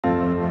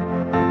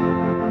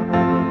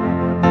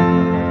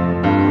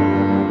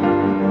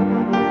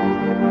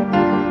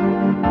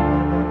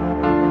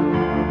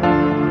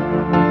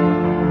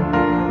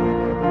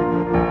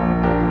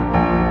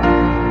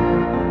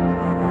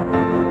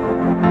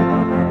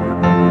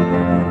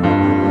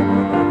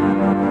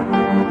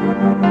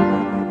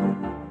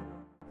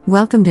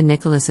Welcome to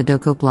Nicholas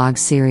Adoko blog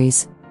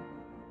series.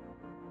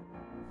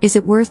 Is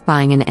it worth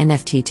buying an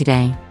NFT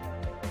today?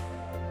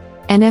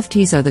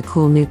 NFTs are the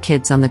cool new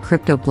kids on the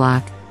crypto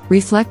block,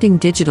 reflecting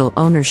digital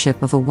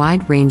ownership of a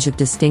wide range of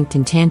distinct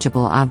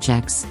intangible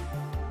objects.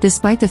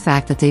 Despite the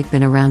fact that they've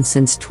been around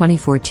since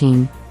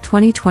 2014,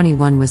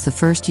 2021 was the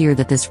first year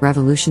that this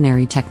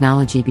revolutionary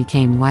technology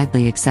became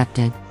widely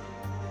accepted.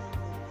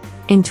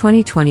 In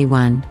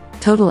 2021,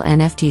 total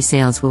NFT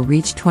sales will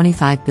reach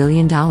 $25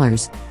 billion,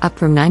 up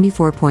from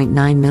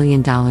 $94.9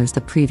 million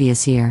the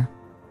previous year.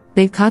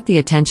 They've caught the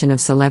attention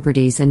of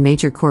celebrities and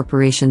major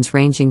corporations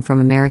ranging from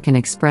American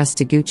Express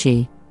to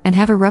Gucci, and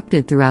have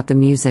erupted throughout the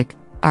music,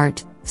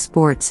 art,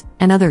 sports,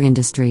 and other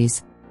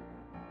industries.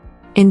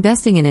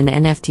 Investing in an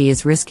NFT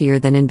is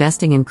riskier than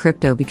investing in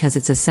crypto because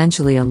it's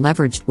essentially a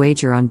leveraged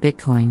wager on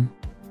Bitcoin.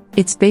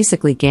 It's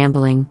basically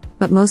gambling,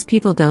 but most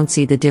people don't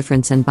see the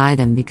difference and buy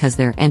them because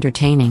they're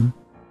entertaining.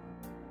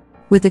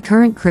 With the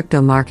current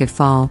crypto market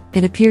fall,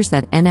 it appears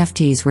that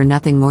NFTs were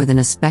nothing more than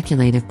a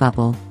speculative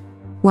bubble.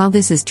 While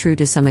this is true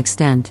to some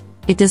extent,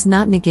 it does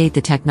not negate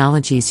the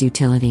technology's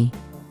utility.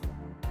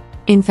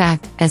 In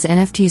fact, as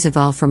NFTs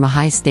evolve from a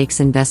high-stakes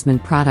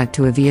investment product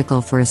to a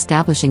vehicle for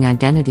establishing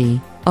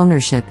identity,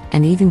 ownership,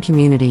 and even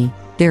community,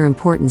 their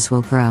importance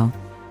will grow.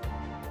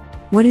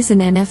 What is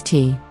an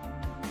NFT?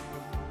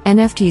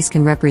 NFTs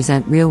can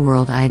represent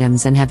real-world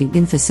items and have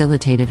even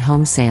facilitated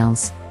home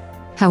sales.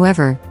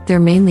 However, they're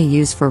mainly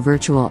used for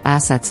virtual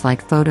assets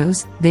like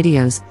photos,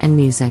 videos, and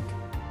music.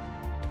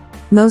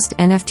 Most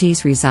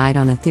NFTs reside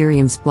on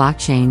Ethereum's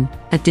blockchain,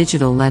 a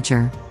digital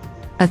ledger.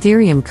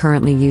 Ethereum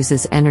currently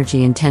uses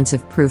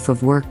energy-intensive proof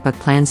of work but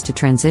plans to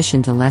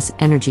transition to less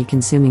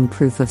energy-consuming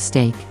proof of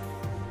stake.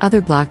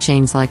 Other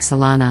blockchains like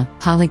Solana,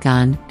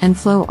 Polygon, and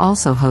Flow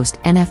also host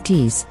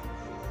NFTs.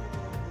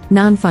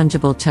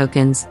 Non-fungible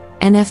tokens,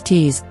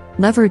 NFTs,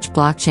 leverage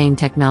blockchain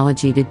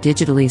technology to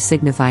digitally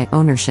signify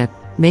ownership,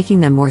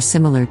 making them more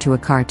similar to a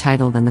car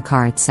title than the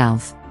car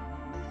itself.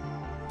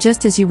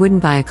 Just as you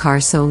wouldn't buy a car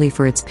solely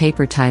for its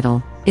paper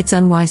title, it's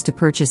unwise to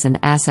purchase an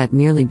asset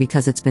merely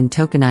because it's been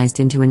tokenized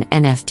into an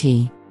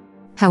NFT.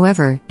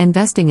 However,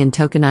 investing in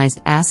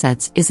tokenized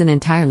assets isn't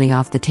entirely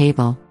off the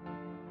table.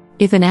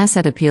 If an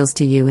asset appeals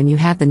to you and you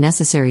have the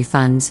necessary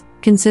funds,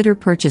 consider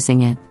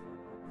purchasing it.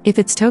 If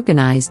it's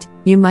tokenized,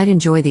 you might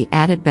enjoy the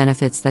added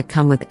benefits that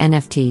come with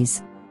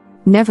NFTs.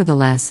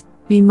 Nevertheless,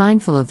 be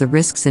mindful of the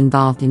risks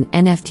involved in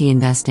NFT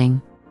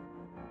investing.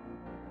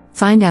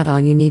 Find out all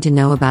you need to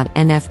know about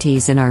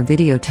NFTs in our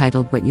video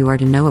titled What You Are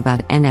to Know About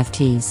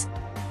NFTs.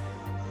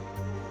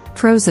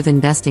 Pros of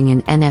investing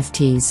in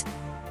NFTs.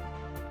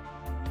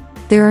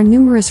 There are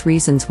numerous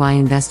reasons why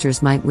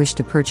investors might wish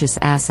to purchase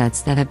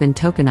assets that have been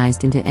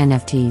tokenized into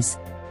NFTs.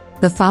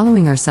 The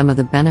following are some of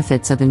the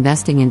benefits of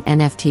investing in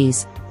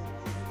NFTs.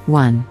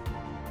 1.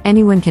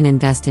 Anyone can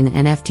invest in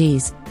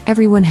NFTs.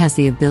 Everyone has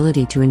the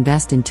ability to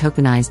invest in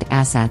tokenized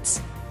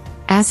assets.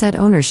 Asset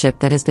ownership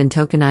that has been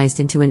tokenized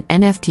into an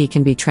NFT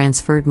can be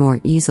transferred more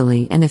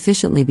easily and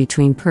efficiently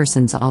between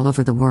persons all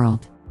over the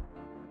world.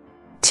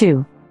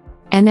 2.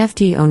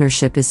 NFT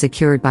ownership is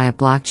secured by a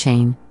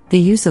blockchain. The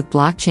use of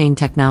blockchain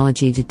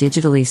technology to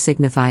digitally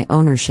signify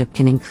ownership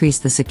can increase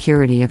the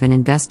security of an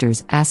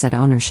investor's asset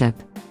ownership.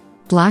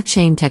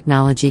 Blockchain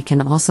technology can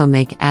also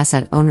make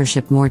asset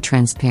ownership more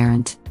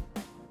transparent.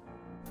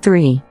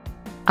 3.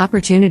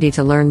 Opportunity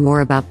to learn more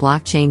about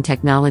blockchain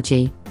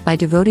technology. By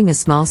devoting a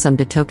small sum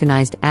to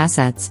tokenized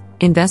assets,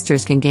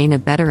 investors can gain a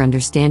better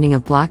understanding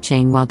of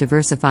blockchain while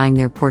diversifying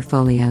their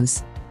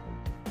portfolios.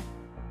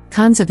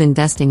 Cons of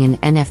investing in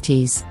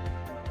NFTs.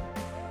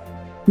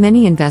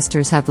 Many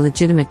investors have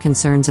legitimate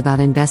concerns about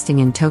investing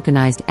in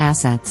tokenized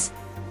assets.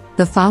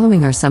 The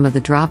following are some of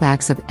the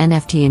drawbacks of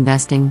NFT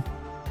investing.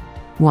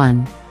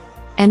 1.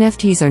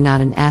 NFTs are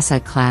not an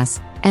asset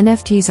class.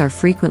 NFTs are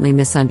frequently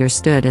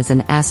misunderstood as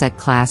an asset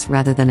class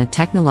rather than a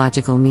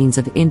technological means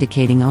of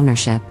indicating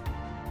ownership.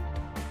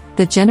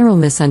 The general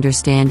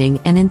misunderstanding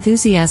and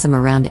enthusiasm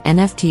around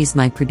NFTs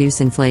might produce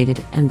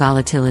inflated and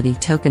volatility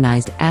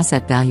tokenized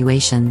asset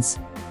valuations.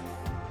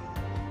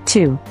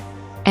 2.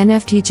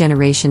 NFT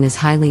generation is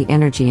highly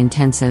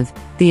energy-intensive.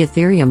 The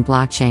Ethereum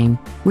blockchain,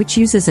 which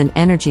uses an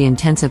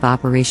energy-intensive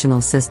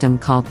operational system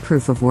called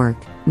proof of work,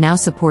 now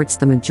supports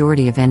the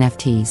majority of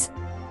NFTs.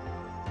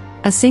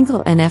 A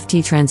single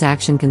NFT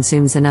transaction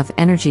consumes enough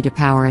energy to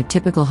power a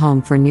typical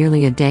home for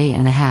nearly a day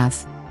and a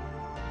half.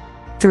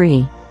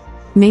 3.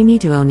 May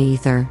need to own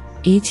Ether,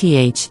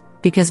 ETH,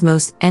 because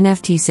most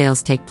NFT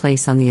sales take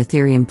place on the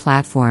Ethereum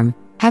platform.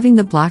 Having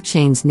the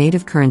blockchain's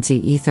native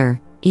currency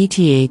Ether,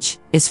 ETH,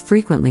 is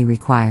frequently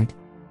required.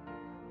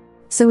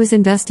 So is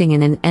investing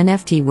in an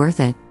NFT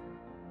worth it?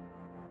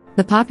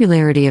 The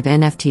popularity of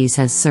NFTs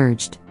has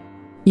surged.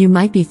 You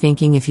might be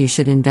thinking if you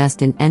should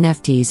invest in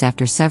NFTs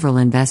after several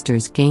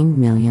investors gained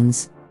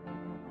millions.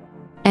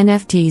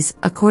 NFTs,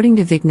 according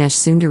to Vignesh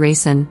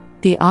Sundaresan,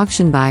 the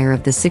auction buyer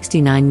of the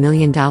 $69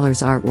 million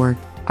artwork,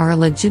 are a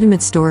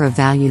legitimate store of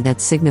value that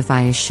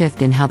signify a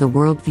shift in how the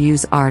world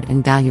views art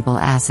and valuable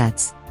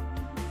assets.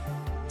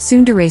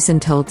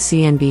 Sundaresan told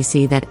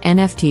CNBC that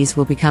NFTs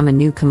will become a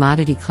new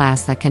commodity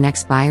class that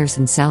connects buyers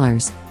and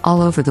sellers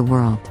all over the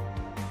world.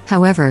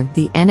 However,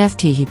 the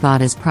NFT he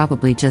bought is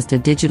probably just a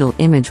digital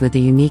image with a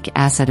unique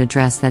asset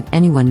address that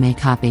anyone may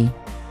copy.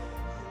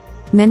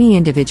 Many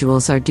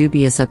individuals are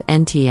dubious of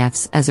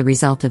NFTs as a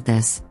result of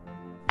this.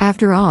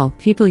 After all,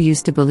 people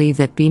used to believe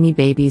that Beanie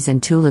Babies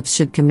and tulips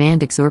should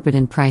command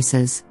exorbitant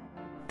prices.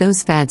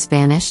 Those fads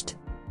vanished?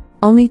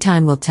 Only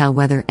time will tell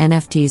whether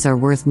NFTs are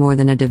worth more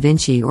than a Da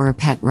Vinci or a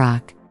pet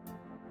rock.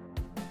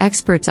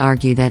 Experts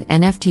argue that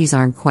NFTs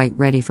aren't quite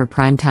ready for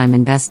prime-time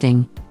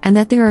investing, and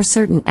that there are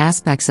certain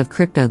aspects of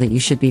crypto that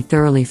you should be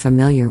thoroughly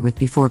familiar with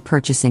before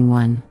purchasing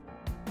one.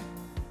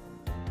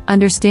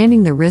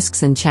 Understanding the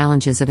risks and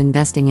challenges of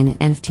investing in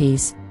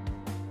NFTs.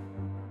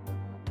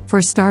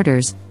 For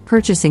starters,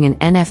 purchasing an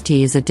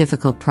NFT is a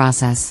difficult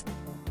process.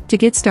 To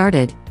get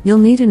started, you'll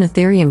need an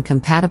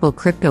Ethereum-compatible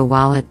crypto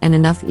wallet and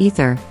enough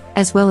Ether,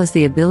 as well as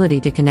the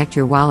ability to connect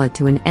your wallet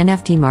to an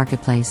NFT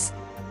marketplace.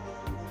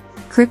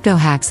 Crypto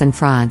hacks and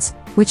frauds,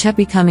 which have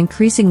become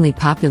increasingly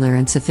popular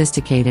and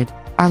sophisticated,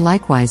 are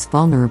likewise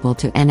vulnerable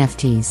to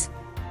NFTs.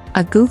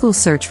 A Google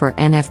search for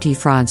NFT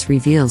frauds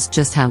reveals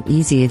just how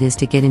easy it is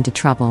to get into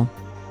trouble.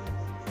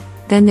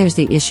 Then there's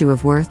the issue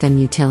of worth and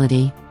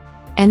utility.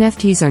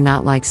 NFTs are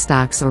not like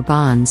stocks or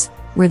bonds,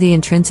 where the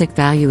intrinsic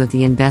value of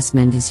the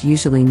investment is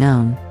usually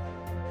known.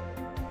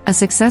 A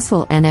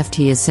successful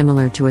NFT is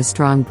similar to a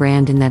strong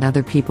brand in that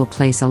other people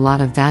place a lot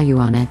of value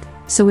on it,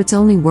 so it's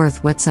only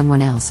worth what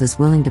someone else is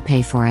willing to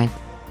pay for it.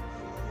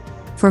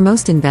 For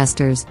most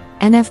investors,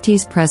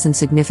 NFTs present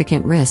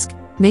significant risk,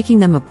 making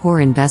them a poor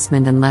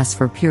investment unless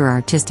for pure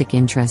artistic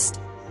interest.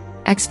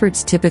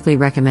 Experts typically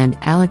recommend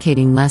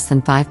allocating less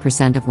than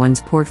 5% of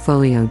one's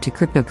portfolio to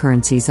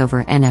cryptocurrencies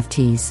over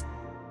NFTs.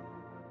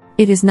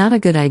 It is not a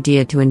good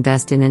idea to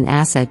invest in an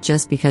asset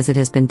just because it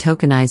has been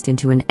tokenized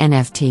into an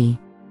NFT.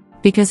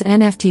 Because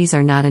NFTs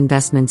are not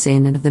investments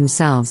in and of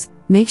themselves,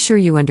 make sure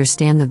you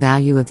understand the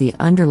value of the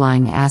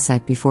underlying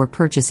asset before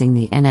purchasing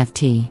the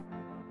NFT.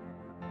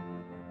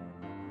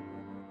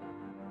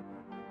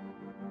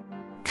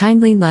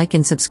 Kindly like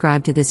and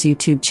subscribe to this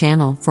YouTube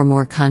channel for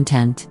more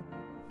content.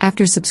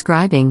 After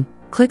subscribing,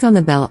 click on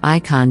the bell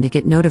icon to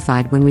get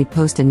notified when we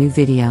post a new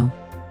video.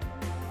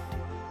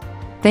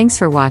 Thanks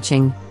for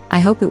watching. I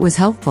hope it was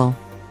helpful.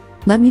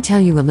 Let me tell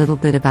you a little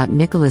bit about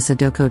Nicholas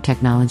Adoko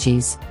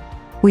Technologies.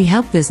 We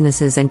help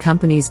businesses and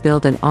companies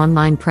build an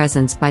online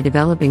presence by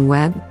developing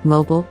web,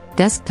 mobile,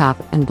 desktop,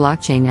 and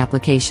blockchain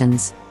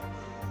applications.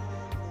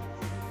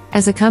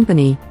 As a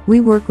company, we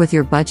work with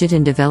your budget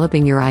in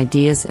developing your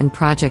ideas and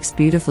projects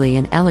beautifully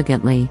and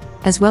elegantly,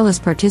 as well as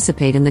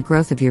participate in the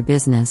growth of your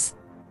business.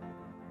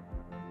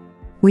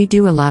 We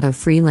do a lot of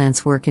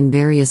freelance work in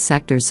various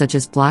sectors such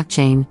as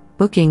blockchain,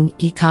 booking,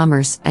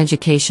 e-commerce,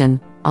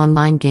 education,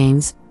 online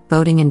games,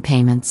 voting and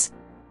payments.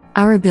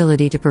 Our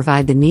ability to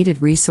provide the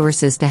needed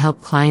resources to help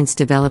clients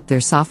develop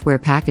their software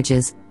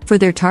packages for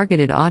their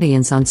targeted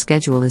audience on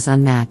schedule is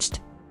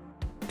unmatched.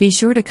 Be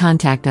sure to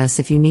contact us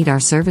if you need our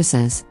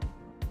services.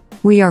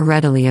 We are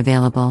readily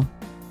available.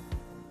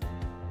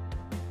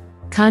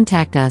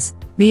 Contact us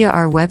via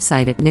our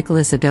website at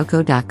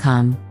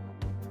nicholasadoko.com.